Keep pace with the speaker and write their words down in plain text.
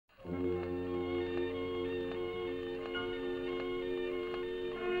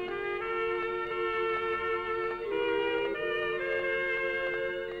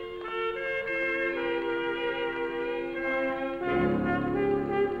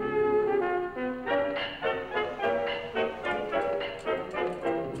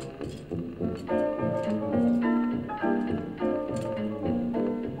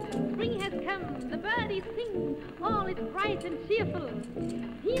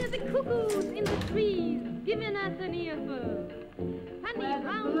the cuckoos in the trees, giving Antony a fur. Honey,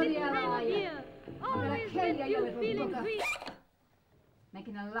 round this time of year, always gets you feeling free.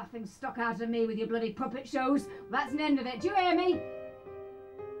 Making a laughing stock out of me with your bloody puppet shows. Well, that's an end of it. Do you hear me?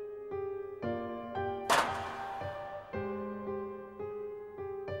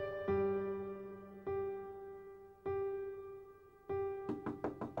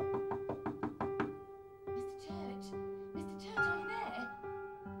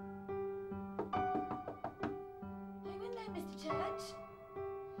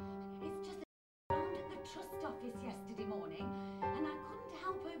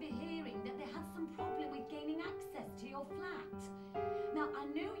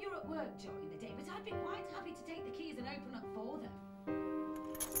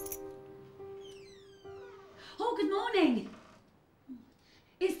 Oh, good morning.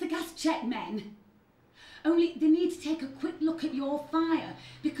 It's the gas check men. Only they need to take a quick look at your fire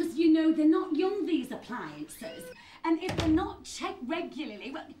because, you know, they're not young, these appliances. And if they're not checked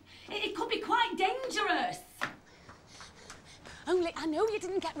regularly, well, it could be quite dangerous. Only I know you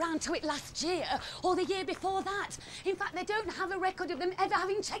didn't get round to it last year or the year before that. In fact, they don't have a record of them ever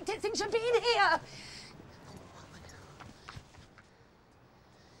having checked it since you've been here.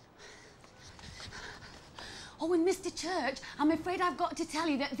 Oh, and Mr. Church, I'm afraid I've got to tell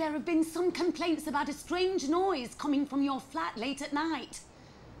you that there have been some complaints about a strange noise coming from your flat late at night.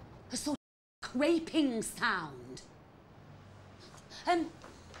 A sort of scraping sound.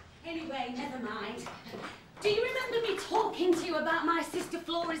 Anyway, never mind. Do you remember me talking to you about my sister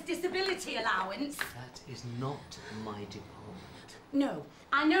Flora's disability allowance? That is not my department. No,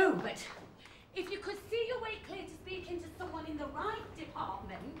 I know, but if you could see your way clear to speaking to someone in the right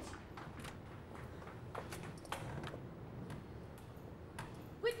department...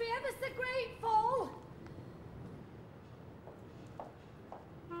 we'd be ever so grateful.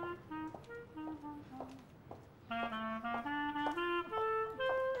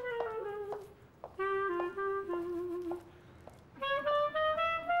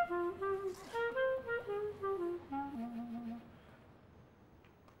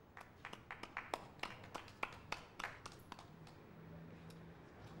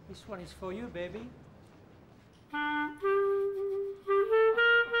 This one is for you, baby.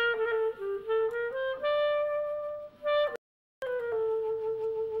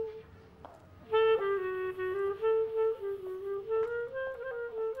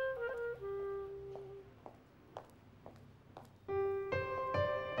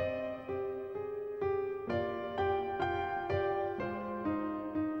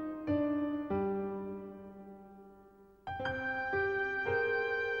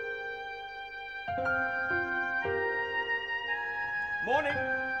 Morning.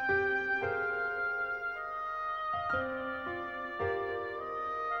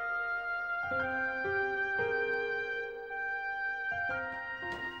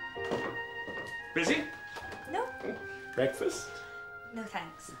 Busy? No. Breakfast? No,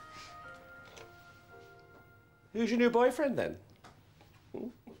 thanks. Who's your new boyfriend, then?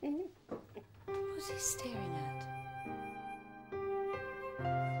 Who's he staring at?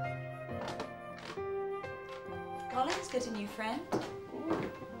 Colin's got a new friend.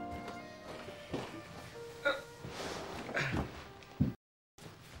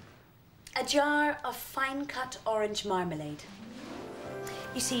 A jar of fine-cut orange marmalade.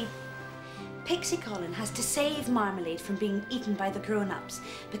 You see, Pixie Colin has to save marmalade from being eaten by the grown-ups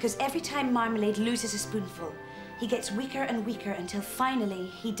because every time marmalade loses a spoonful, he gets weaker and weaker until finally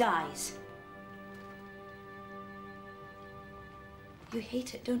he dies. You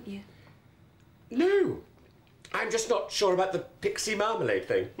hate it, don't you? No. I'm just not sure about the pixie marmalade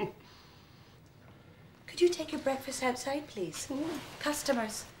thing. Could you take your breakfast outside, please?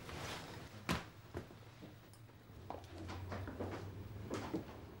 Customers.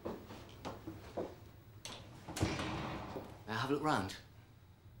 Now have a look round.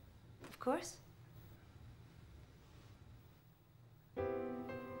 Of course.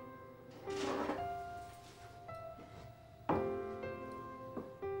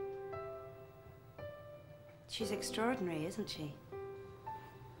 She's extraordinary, isn't she?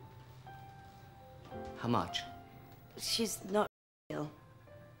 How much? She's not real.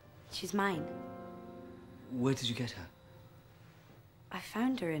 She's mine. Where did you get her? I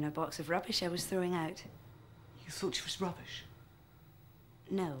found her in a box of rubbish I was throwing out. You thought she was rubbish?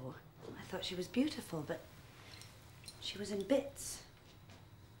 No. I thought she was beautiful, but she was in bits.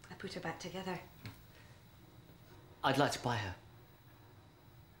 I put her back together. I'd like to buy her.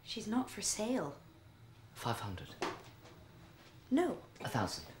 She's not for sale. 500. No.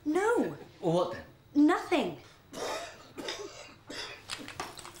 1,000. No. Or what then? Nothing.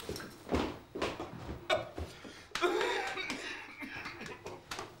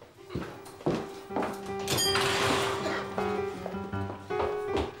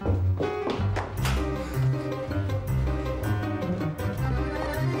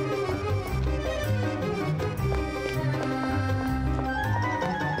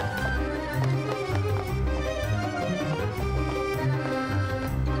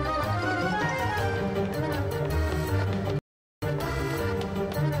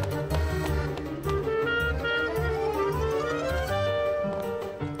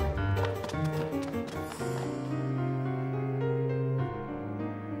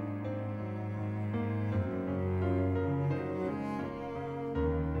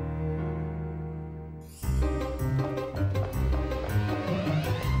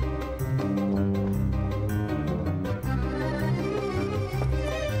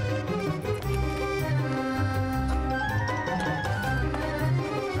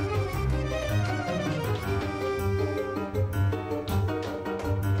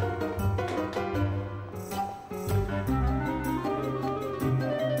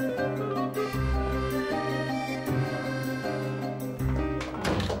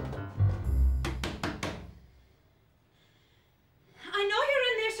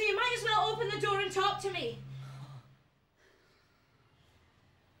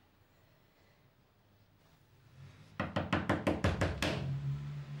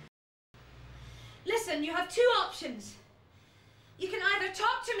 Morrison, you have two options. You can either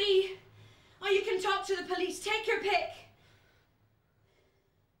talk to me, or you can talk to the police. Take your pick.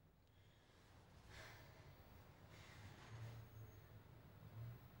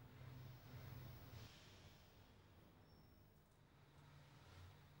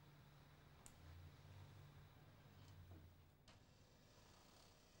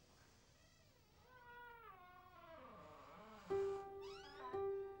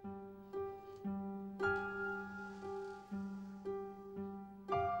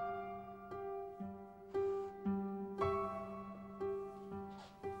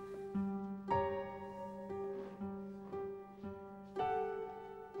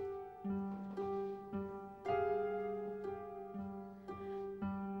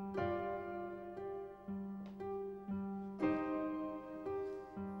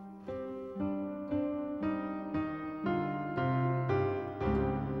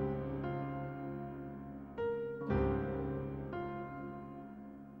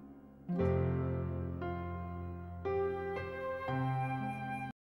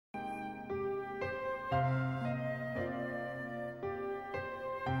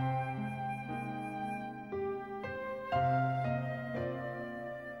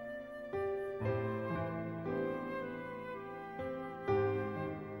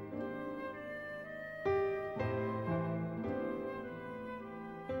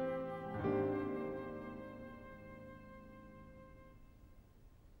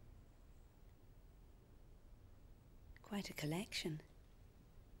 Quite a collection.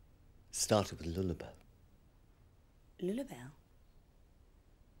 Started with Lullabelle. Lullabelle?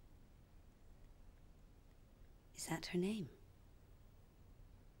 Is that her name?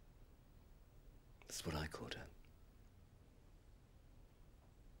 That's what I called her.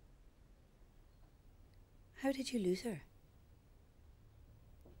 How did you lose her?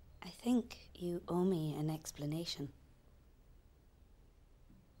 I think you owe me an explanation.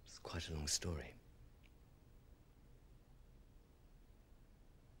 It's quite a long story.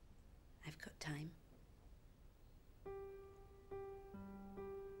 I've got time.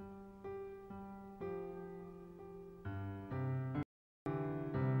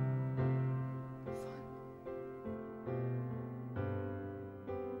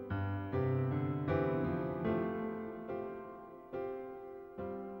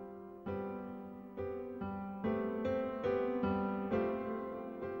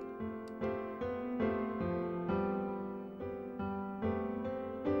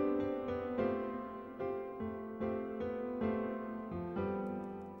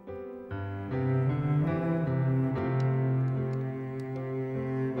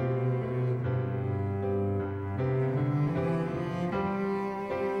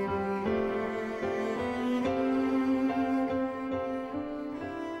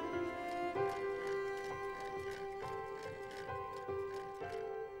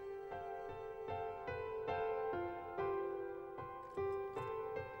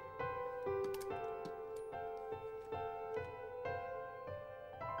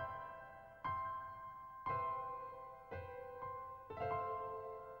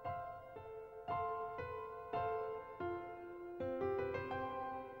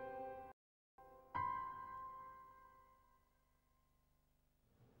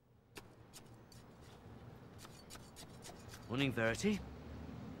 Morning, Verity.